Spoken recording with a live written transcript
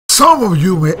Some of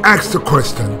you may ask the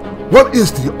question, what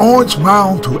is the Orange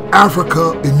Mound to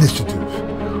Africa initiative?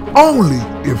 Only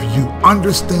if you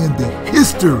understand the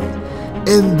history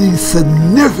and the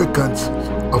significance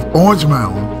of Orange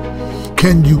Mound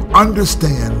can you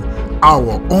understand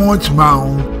our Orange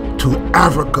Mound to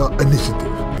Africa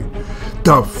initiative.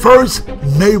 The first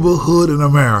neighborhood in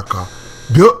America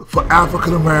built for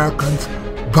African Americans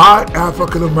by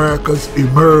African Americans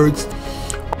emerged.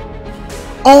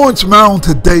 Orange Mound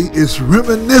today is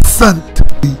reminiscent of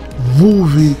the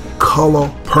movie Color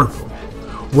Purple,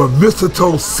 where Mr.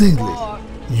 told Celie,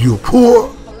 "You're poor,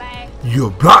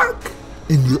 you're black,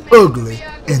 and you're ugly,"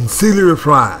 and Celie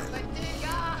replied,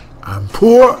 "I'm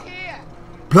poor,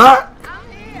 black,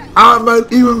 I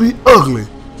might even be ugly,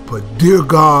 but dear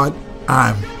God,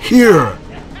 I'm here.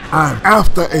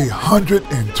 After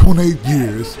 128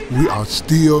 years, we are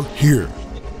still here."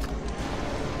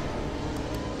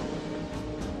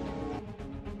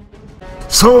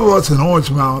 Some of us in Orange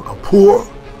Mound are poor,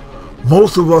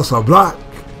 most of us are black,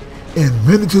 and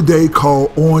many today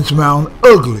call Orange Mound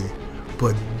ugly,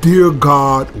 but dear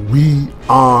God, we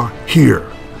are here.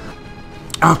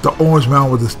 After Orange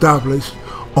Mound was established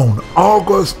on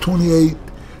August 28,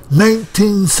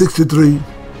 1963,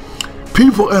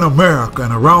 people in America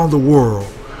and around the world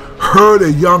heard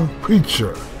a young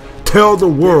preacher tell the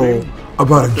world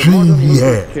about a dream he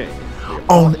had.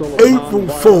 On April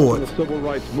 4th,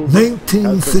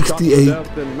 1968,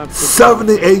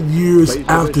 78 years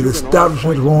after the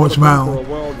establishment of Orange Mound,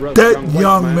 that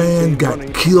young man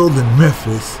got killed in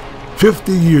Memphis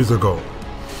 50 years ago.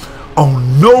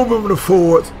 On November the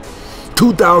 4th,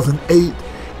 2008,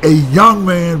 a young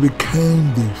man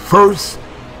became the first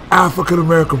African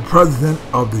American president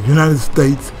of the United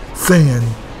States, saying,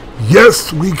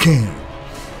 "Yes, we can."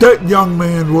 That young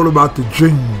man wrote about the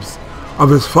dreams of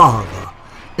his father,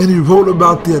 and he wrote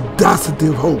about the audacity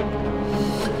of hope.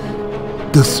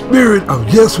 The spirit of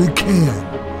yes, we can,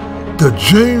 the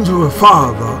dreams of a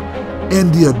father,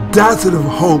 and the audacity of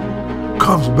hope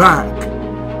comes back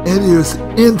and is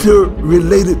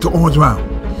interrelated to Orange Mound.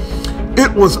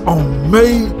 It was on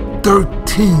May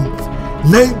 13th,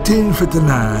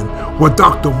 1959, where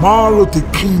Dr. Martin Luther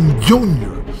King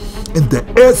Jr. and the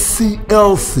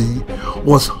SCLC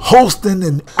was hosting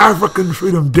an African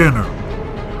Freedom Dinner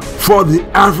for the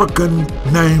African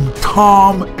named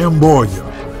Tom Mboya.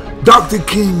 Dr.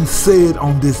 King said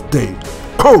on this day,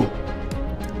 quote,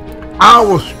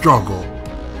 "Our struggle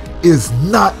is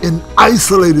not an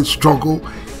isolated struggle,"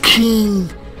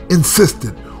 King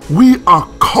insisted. "We are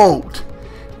caught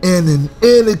in an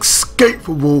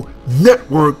inescapable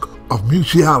network of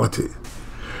mutuality."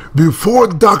 Before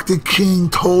Dr. King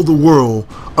told the world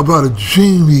about a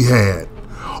dream he had,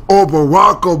 or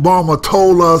Barack Obama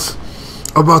told us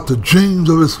about the dreams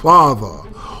of his father,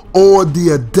 or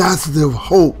the audacity of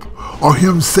hope, or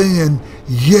him saying,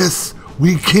 "Yes,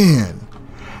 we can,"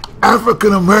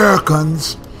 African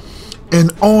Americans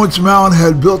in Orange Mound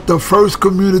had built the first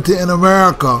community in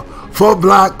America for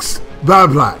blacks by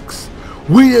blacks.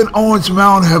 We in Orange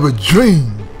Mound have a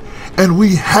dream, and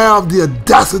we have the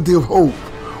audacity of hope.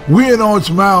 We in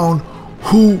Orange Mound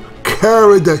who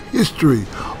carry the history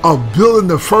of building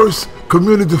the first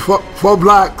community for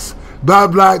blacks by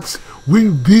blacks, we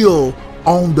build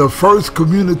on the first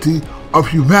community of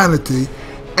humanity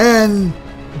and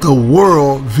the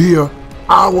world via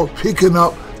our picking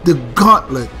up the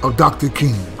gauntlet of Dr.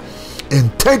 King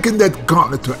and taking that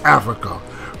gauntlet to Africa.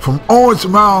 From Orange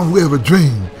Mound, we have a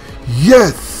dream.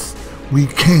 Yes, we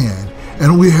can,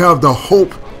 and we have the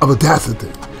hope of audacity.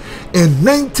 In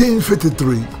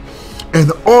 1953,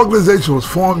 an organization was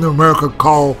formed in America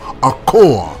called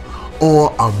ACOR,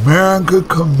 or American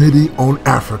Committee on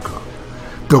Africa.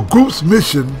 The group's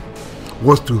mission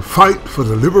was to fight for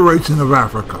the liberation of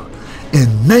Africa. In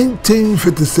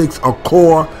 1956,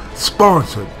 ACOR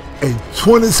sponsored a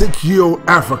 26-year-old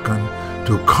African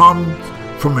to come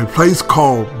from a place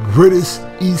called British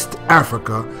East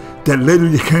Africa that later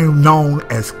became known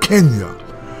as Kenya.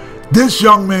 This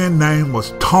young man's name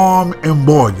was Tom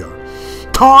Mboya.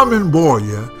 Tom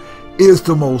Mboya is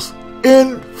the most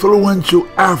influential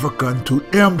African to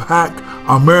impact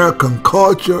American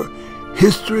culture,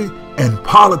 history, and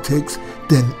politics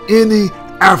than any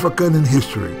African in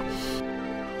history.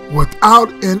 Without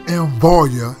an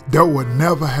Mboya, there would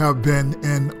never have been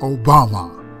an Obama.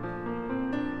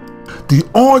 The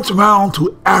Orange Mound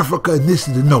to Africa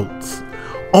initiative notes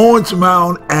Orange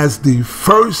Mound as the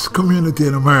first community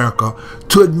in America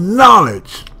to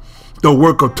acknowledge the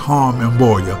work of Tom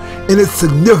Mboya and its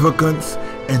significance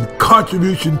and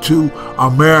contribution to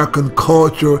American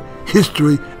culture,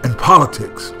 history, and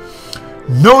politics.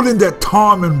 noting that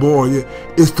Tom and Boyer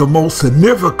is the most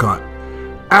significant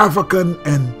African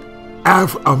and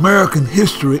American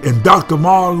history, and Dr.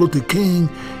 Martin Luther King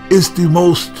is the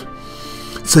most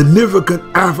significant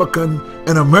African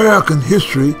and American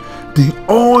history, the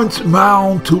Orange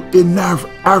Mound to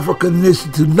African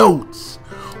Initiative notes,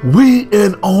 we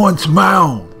in Orange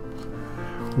Mound,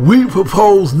 we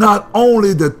propose not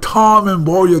only the Tom and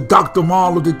Boyer Dr.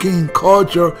 Martin Luther King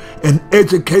Culture and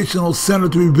Educational Center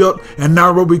to be built in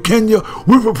Nairobi, Kenya,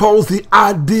 we propose the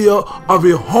idea of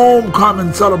a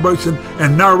homecoming celebration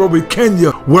in Nairobi,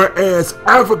 Kenya, whereas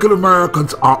African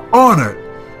Americans are honored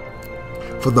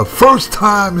for the first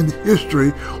time in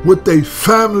history with a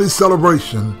family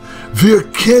celebration via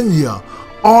Kenya,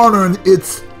 honoring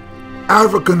its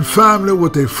African family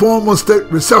with a formal state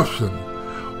reception,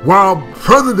 while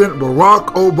President Barack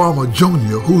Obama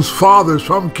Jr., whose father is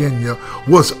from Kenya,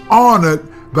 was honored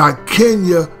by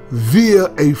Kenya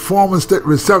via a formal state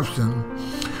reception.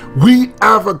 We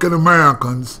African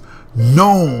Americans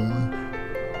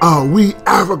we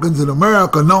Africans in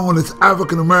America, known as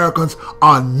African Americans,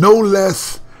 are no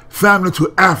less family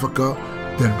to Africa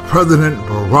than President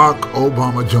Barack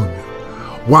Obama Jr.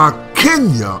 While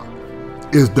Kenya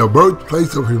is the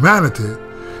birthplace of humanity,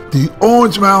 the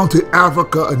Orange Mound to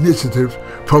Africa initiative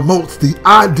promotes the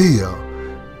idea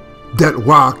that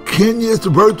while Kenya is the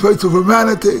birthplace of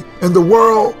humanity and the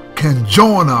world can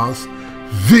join us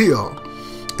via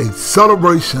a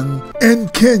celebration in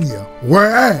Kenya,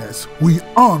 whereas we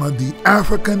honor the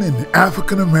African and the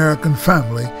African American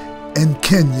family in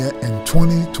Kenya in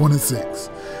 2026.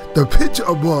 The picture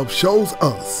above shows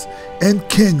us in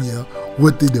Kenya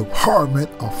with the Department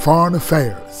of Foreign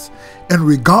Affairs. In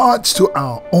regards to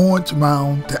our Orange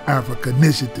Mound to Africa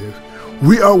initiative,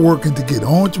 we are working to get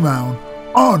Orange Mound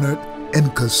honored in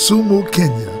Kisumu,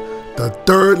 Kenya, the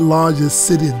third largest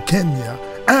city in Kenya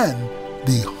and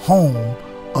the home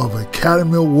of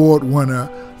Academy Award winner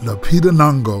Lupita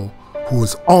Nyong'o, who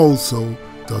is also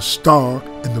the star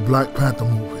in the Black Panther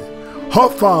movie. Her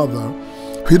father,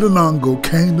 Peter Nyong'o,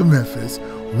 came to Memphis,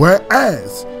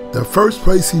 whereas the first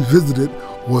place he visited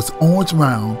was Orange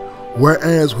Mound,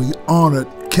 whereas we honored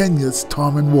Kenya's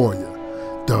Tom and Boyer.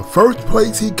 The first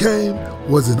place he came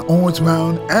was in Orange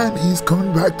Mound, and he's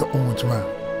coming back to Orange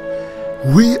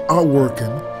Mound. We are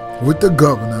working with the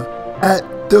governor at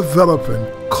developing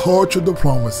cultural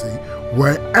diplomacy,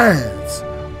 whereas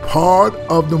part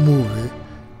of the movie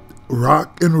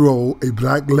Rock and Roll, A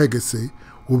Black Legacy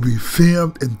will be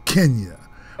filmed in Kenya,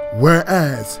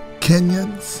 whereas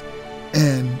Kenyans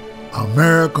and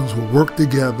Americans will work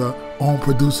together on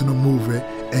producing a movie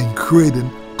and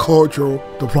creating cultural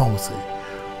diplomacy.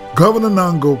 Governor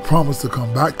Nyong'o promised to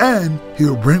come back, and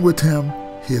he'll bring with him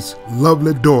his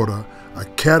lovely daughter,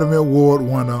 Academy Award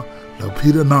winner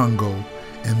Lupita Nyong'o,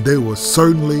 and they will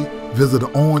certainly visit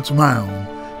Orange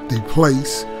Mound, the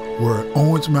place where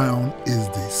Orange Mound is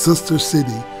the sister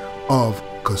city of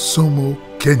Kisumu,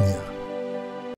 Kenya.